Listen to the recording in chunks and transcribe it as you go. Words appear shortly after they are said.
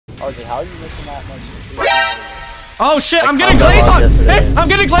RJ, how are you missing that much? Oh shit, I'm getting glazed on! Hey, I'm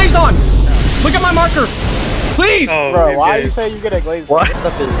getting glazed on! Look at my marker! Please! Oh, bro, why you say you get a glazed on? What? This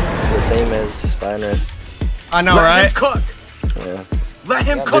stuff is the same as Spiner. I know, right? Let him cook! Yeah. Let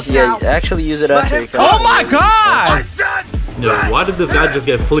him cook now! Actually use it after. Oh my god! Yo, why did this guy just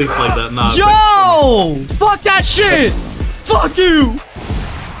get fleeced like that? Nah. Yo! Fuck that shit! Fuck you!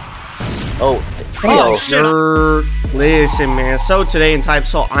 Oh shit. Listen, man. So today in Type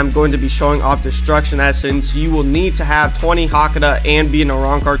Soul, I'm going to be showing off Destruction Essence. You will need to have 20 Hakata and be in a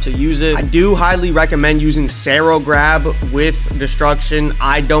wrong card to use it. I do highly recommend using Sero Grab with Destruction.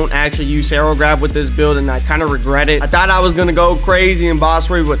 I don't actually use Sero Grab with this build, and I kind of regret it. I thought I was going to go crazy in boss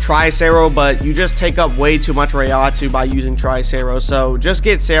raid with Tri-Sero, but you just take up way too much Rayatsu by using Tri-Sero. So just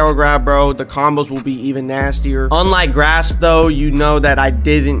get Sero Grab, bro. The combos will be even nastier. Unlike Grasp, though, you know that I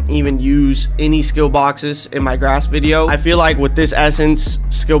didn't even use any skill boxes in my Grasp video. I feel like with this essence,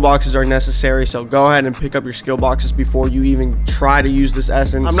 skill boxes are necessary, so go ahead and pick up your skill boxes before you even try to use this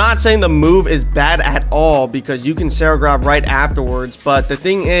essence. I'm not saying the move is bad at all because you can Sero Grab right afterwards, but the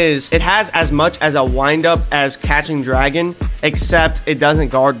thing is, it has as much as a windup as Catching Dragon, except it doesn't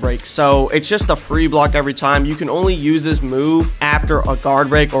guard break, so it's just a free block every time. You can only use this move after a guard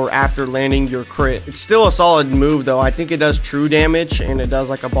break or after landing your crit. It's still a solid move though. I think it does true damage and it does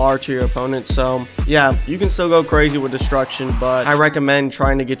like a bar to your opponent, so yeah, you can still go crazy with Destruction, but I recommend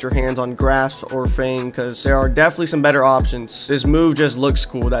trying to get your hands on Grasp or Fang because there are definitely some better options. This move just looks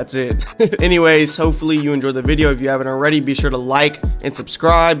cool, that's it. Anyways, hopefully you enjoyed the video. If you haven't already, be sure to like and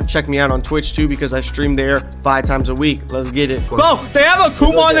subscribe. Check me out on Twitch too because I stream there 5 times a week. Let's get it. Bro, they have a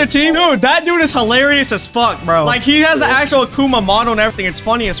Akuma on their team. Dude, that dude is hilarious as fuck, bro. Like, he has the actual Akuma model and everything. It's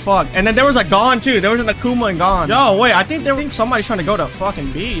funny as fuck. And then there was a Gon too. There was an Akuma and Gon. Yo, wait, I think somebody's trying to go to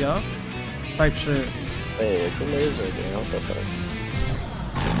fucking B, yo. Type shit. Hey, Akuma is right there. What the fuck?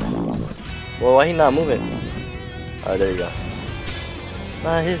 Well, why he not moving? Alright, there you go.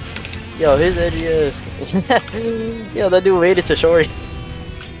 Nah, his edgy ass. Yo, that dude waited to short.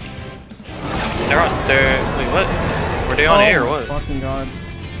 Wait, what? Were they on A or what? Fucking god.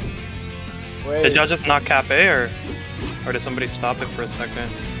 Wait. Did y'all just not cap A or did somebody stop it for a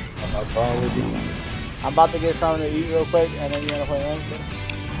second? I'm about to get something to eat real quick, and then you wanna play Wednesday?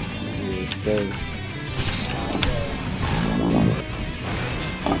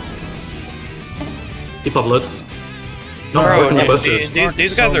 Keep up, let's. No, bro,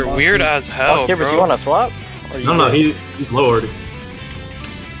 these guys are weird as hell, bro. You wanna swap? No, he's low already.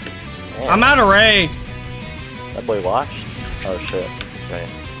 I'm out of Ray. That boy washed? Oh shit. Right.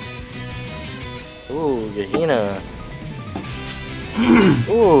 Ooh, Gehenna.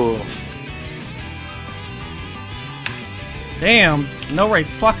 Ooh. Damn, no Ray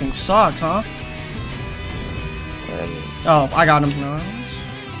fucking sucks, huh? Oh, I got him. No.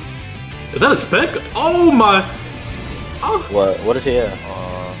 Is that a spec? Oh my! Oh. What is he at?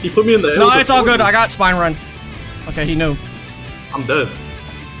 He put me in the air. No, it's all good. I got spine run. Okay, he knew. I'm dead.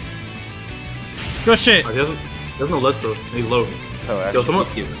 Good shit. He has no less though. He's low. Oh, yo, someone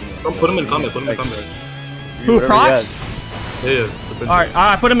put him in combat. Put him in combat. Who, Prox? Yeah. Alright,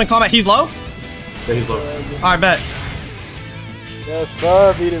 I put him in combat. He's low? Yeah, he's low. Alright, bet. Yes,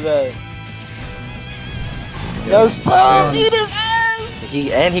 sir, beat his ass. Yes, sir, beat his ass.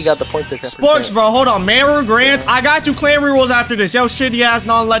 He got the point to Sporks, bro, hold on. Maru, Grant, I got 2 clan rerolls after this. Yo, shitty ass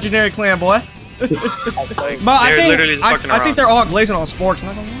non-legendary clan, boy. But I think they're all glazing on Sporks.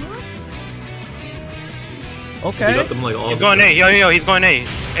 Not gonna lie. Okay. He's going A. Yo, he's going A.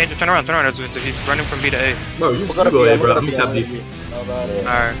 Hey, turn around. He's running from B to A. Bro, you go A, bro. I'm tap B.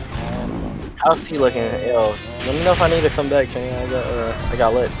 Alright. How's he looking? Yo, let me know if I need to come back, Kenny. I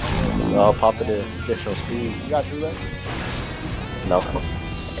got lit. So I'll pop it to additional speed. You got 2 left? No.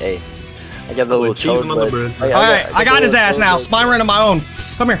 Hey. I got the little cheese on the bread. Alright, I got his ass now. Spine run on my own.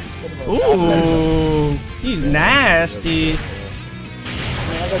 Come here. Ooh. He's nasty. I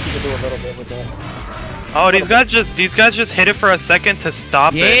guess you could do a little bit with that. Oh, these guys just hit it for a second to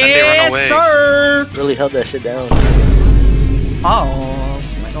stop it, and they run away. Yes, sir. Really held that shit down. Oh,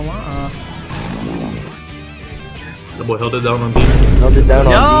 it's not gonna lie. The boy held it down on B. Held it down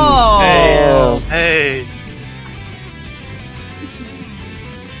on B. Hey.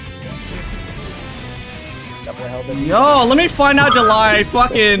 Yo, let me find out July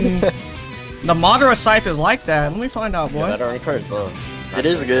fucking the Madara Scythe is like that. Let me find out, boy. Yeah, that already hurts, though. It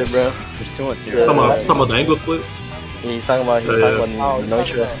is good, bro. There's too much here. Talking about the angle split? Yeah, he's talking about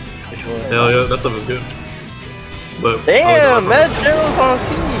Noitra. Hell yeah, that stuff is good. But damn, Mad Zero's on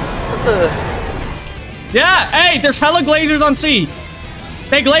C. What the? Yeah, hey, there's hella glazers on C.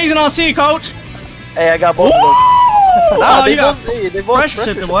 They glazing on C, coach. Hey, I got both of Oh, they you got both pressure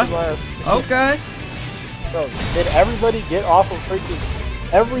shifted, what? Okay. Bro, did everybody get off of freaking...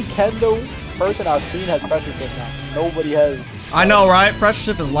 Every Kendo person I've seen has pressure shift now. Nobody has... I know, right? Pressure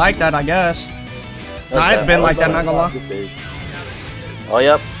shift is like that, I guess. Nah, it's been like that, not gonna lie. Oh,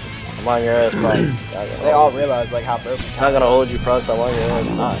 yep. I'm on your ass, bro. They all realize, like, how perfect... I'm not gonna hold you, Prox. I'm on your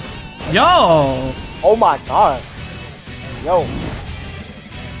ass. Yo! Oh my god. Yo.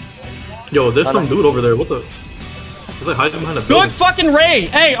 Yo, there's some dude over there. What the? It's like hiding behind a building. Good fucking Ray!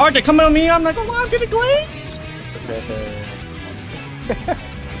 Hey, RJ, come on me. I'm not gonna lie, I'm getting glazed.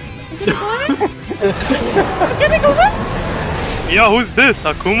 I'm getting glazed. Yo, who's this?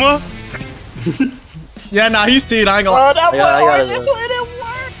 Akuma? Yeah, nah, he's teed. I ain't gonna lie. Bro, that I got it.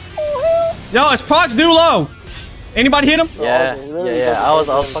 Yo, it's Prox Dulo. Anybody hit him? Yeah, yeah. I was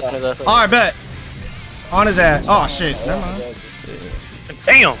fucking his ass. Alright, bet. On his ass. Oh, shit. Never mind.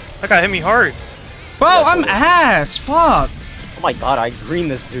 Damn, that guy hit me hard. Bro, I'm ass. Fuck. Oh my god, I green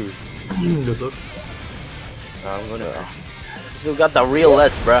this dude. Good stuff. I'm gonna. Still got the real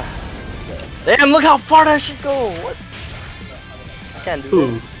let's, bruh. Damn, look how far that should go. What? I can't do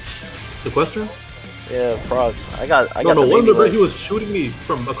Who? that. The question? Yeah, Prox. I got No, the wonder, bro. legs. He was shooting me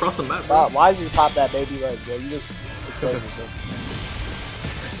from across the map, bro. Why did you pop that baby leg, bro? You just exposed yourself.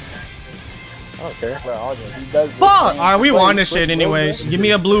 I don't care. Bro, he does this Fuck. thing. Alright, we Wait, won this switch shit anyways. moves? Give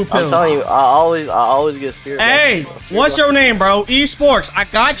me a blue I'm pill. telling you, I always get spirit. Hey, what's your name, bro? Esports. I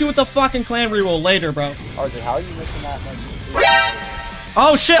got you with the fucking clan reroll later, bro. RJ, how are you missing that much?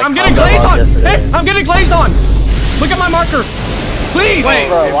 Oh shit, I'm I getting calmed glazed down on. yesterday. Hey, I'm getting glazed on. Look at my marker. Please. Wait.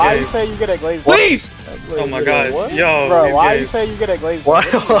 Bro, why you say you get a glazed? Please. Oh my god. What? Yo, Bro, why okay. you say you get a glazed? Why?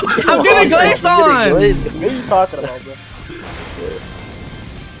 I'm getting glazed on. What are you talking about, bro?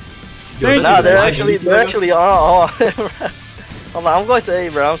 Thank Nah, you. they're actually oh. Hold on, I'm going to A,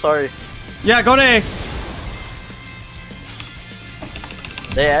 bro. I'm sorry. Yeah, go to A.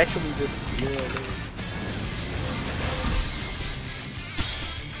 They actually just.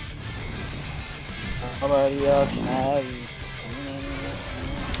 Somebody else can have you.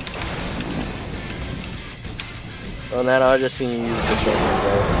 Oh, Nano, I just seen you use destruction,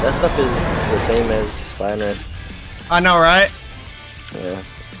 bro. That stuff is the same as Spine. I know, right? Yeah.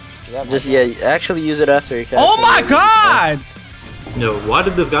 Just actually use it after you catch. Oh my god! Yo, why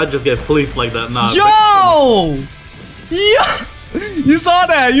did this guy just get fleeced like that? Nah. Yo! Yo! You saw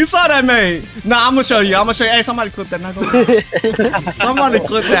that? You saw that, mate? Nah, I'm gonna show you. Hey, somebody clip that. Not gonna. Somebody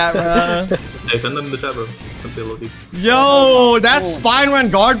clip that, bro. Hey, send them in the chat, bro. Yo, that spine run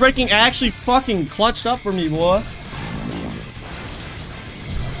guard breaking actually fucking clutched up for me, boy.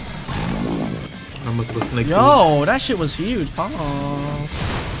 I'm gonna go snake. Yo, that shit was huge. Pause.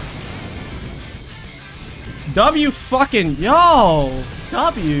 W fucking yo.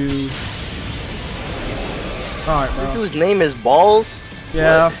 W. Alright, bro. Dude's name is Balls.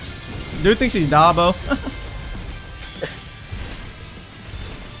 Yeah. What? Dude thinks he's Dabo.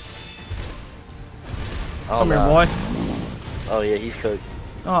 Come here, boy. Oh yeah, he's cooked.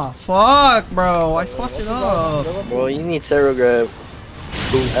 Oh fuck, bro. I fucked it up. Bro, you need Zero Grab.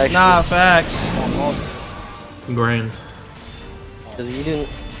 Actually, Nah, facts. Grands. Cause you didn't.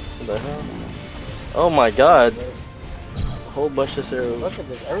 What the hell? Oh my god. A whole bunch of Zero. Look at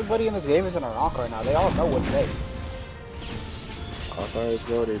this. Everybody in this game is in a rock right now. They all know what's next. Alpha is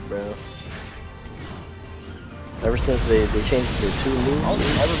loaded, bro. Ever since they changed their 2 moves. I'll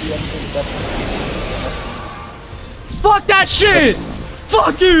never be anything except. Fuck that shit!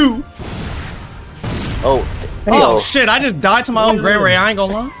 Fuck you! Oh. Oh shit, I just died to my own Grand Ray, I ain't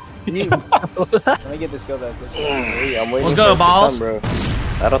gonna lie. Let me get this go back. Hey, I'm waiting Let's for go, it to balls. come, bro.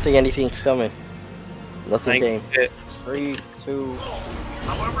 I don't think anything's coming. Nothing came. 3, 2.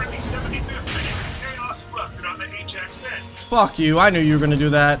 However, in the 75th minute, chaos erupted on the HX pit. Fuck you, I knew you were gonna do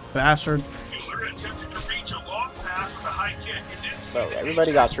that, bastard. Mueller attempted to reach a long pass with a high kick and didn't see Bro, the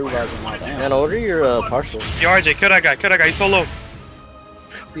everybody got true guards in my damn. Man, order your partial. Yo, RJ, kill that guy, he's so low.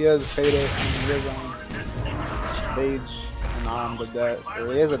 He has payday. He has stage and with that.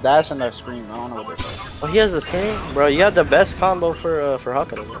 Or he has a dash and a scream. I don't know what this is. Oh, he has the screen? Bro, you got the best combo for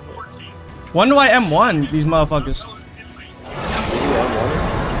Hakata. When do I M1 these motherfuckers?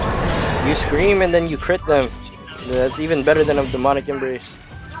 You scream and then you crit them. That's even better than a demonic embrace.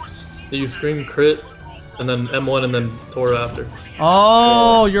 You scream crit, and then M1 and then Tora after.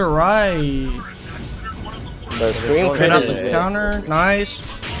 Oh, you're right. The scream Hit crit out is the counter, nice.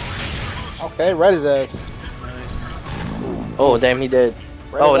 Okay, red his ass. Oh damn, he did.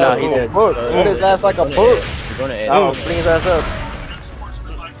 Red Oh his no, ass he like a did. book. Red his ass like a book. Oh, bring his ass up.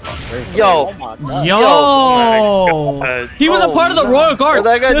 Oh Yo, my god. Yo! Oh my God. He was a part of the Royal Guard.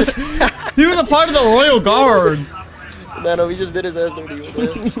 that guy just He was a part of the Royal Guard. Nano, we just did his ass dirty.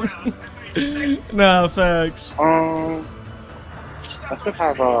 Nah, facts. I should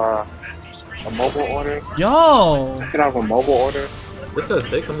have a mobile order. Yo. I should have a mobile order. This guy's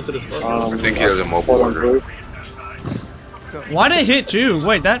stay coming to this spot. I think he has a mobile order. Why did it hit you?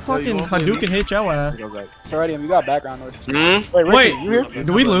 Wait, that fucking Hadouken hit your ass. Serradium, you got background noise. Hmm? Wait, Ricky, Wait, you here? did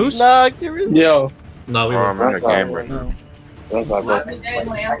we lose? Nah, get rid of Yo. Nah, we I'm were. in a game right now. Yes,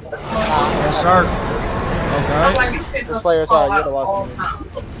 sir. Okay. This player's high, you're the lost.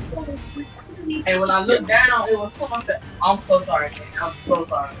 And when I looked down, it was someone said, "I'm so sorry, man. I'm so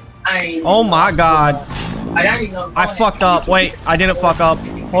sorry. I ain't." Oh my god. I didn't even know. I fucked up. Wait, I didn't fuck up.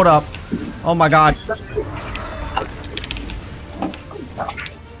 Hold up. Oh my god.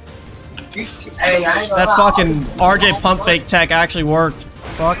 Hey, I ain't gonna That lie. fucking RJ pump fake tech actually worked.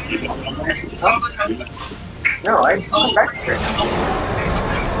 Fuck.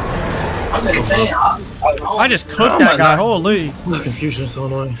 I'm just saying. I just cooked that guy. Holy. The confusion is so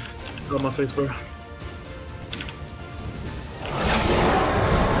annoying. It's on my face, bro.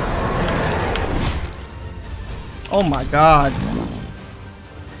 Oh my god.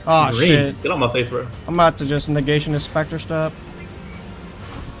 Oh Green. shit. Get on my face, bro. I'm about to just negation this Spectre step.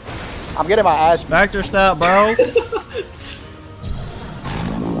 I'm getting my ass beat. Spectre step, bro.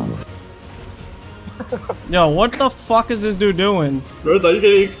 Yo, what the fuck is this dude doing? Bro, are you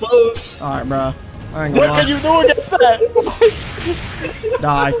getting exposed? Alright, bro. I ain't gonna What lie. can you do against that?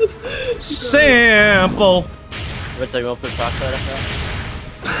 Die. Simple. What's like, we'll put Proxide after that?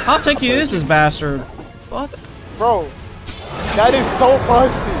 How tanky is this bastard? Fuck. Bro, that is so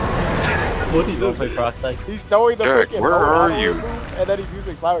busty. What do you We'll do? play Proxide. He's throwing the Derek, freaking where bow are out you? move, and then he's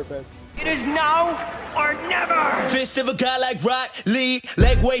using Flower Fest. It is now or never. Fist of a guy like Rock Lee.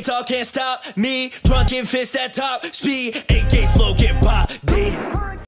 Leg weight all can't stop me. Drunken fist at top speed. AK flow get pop.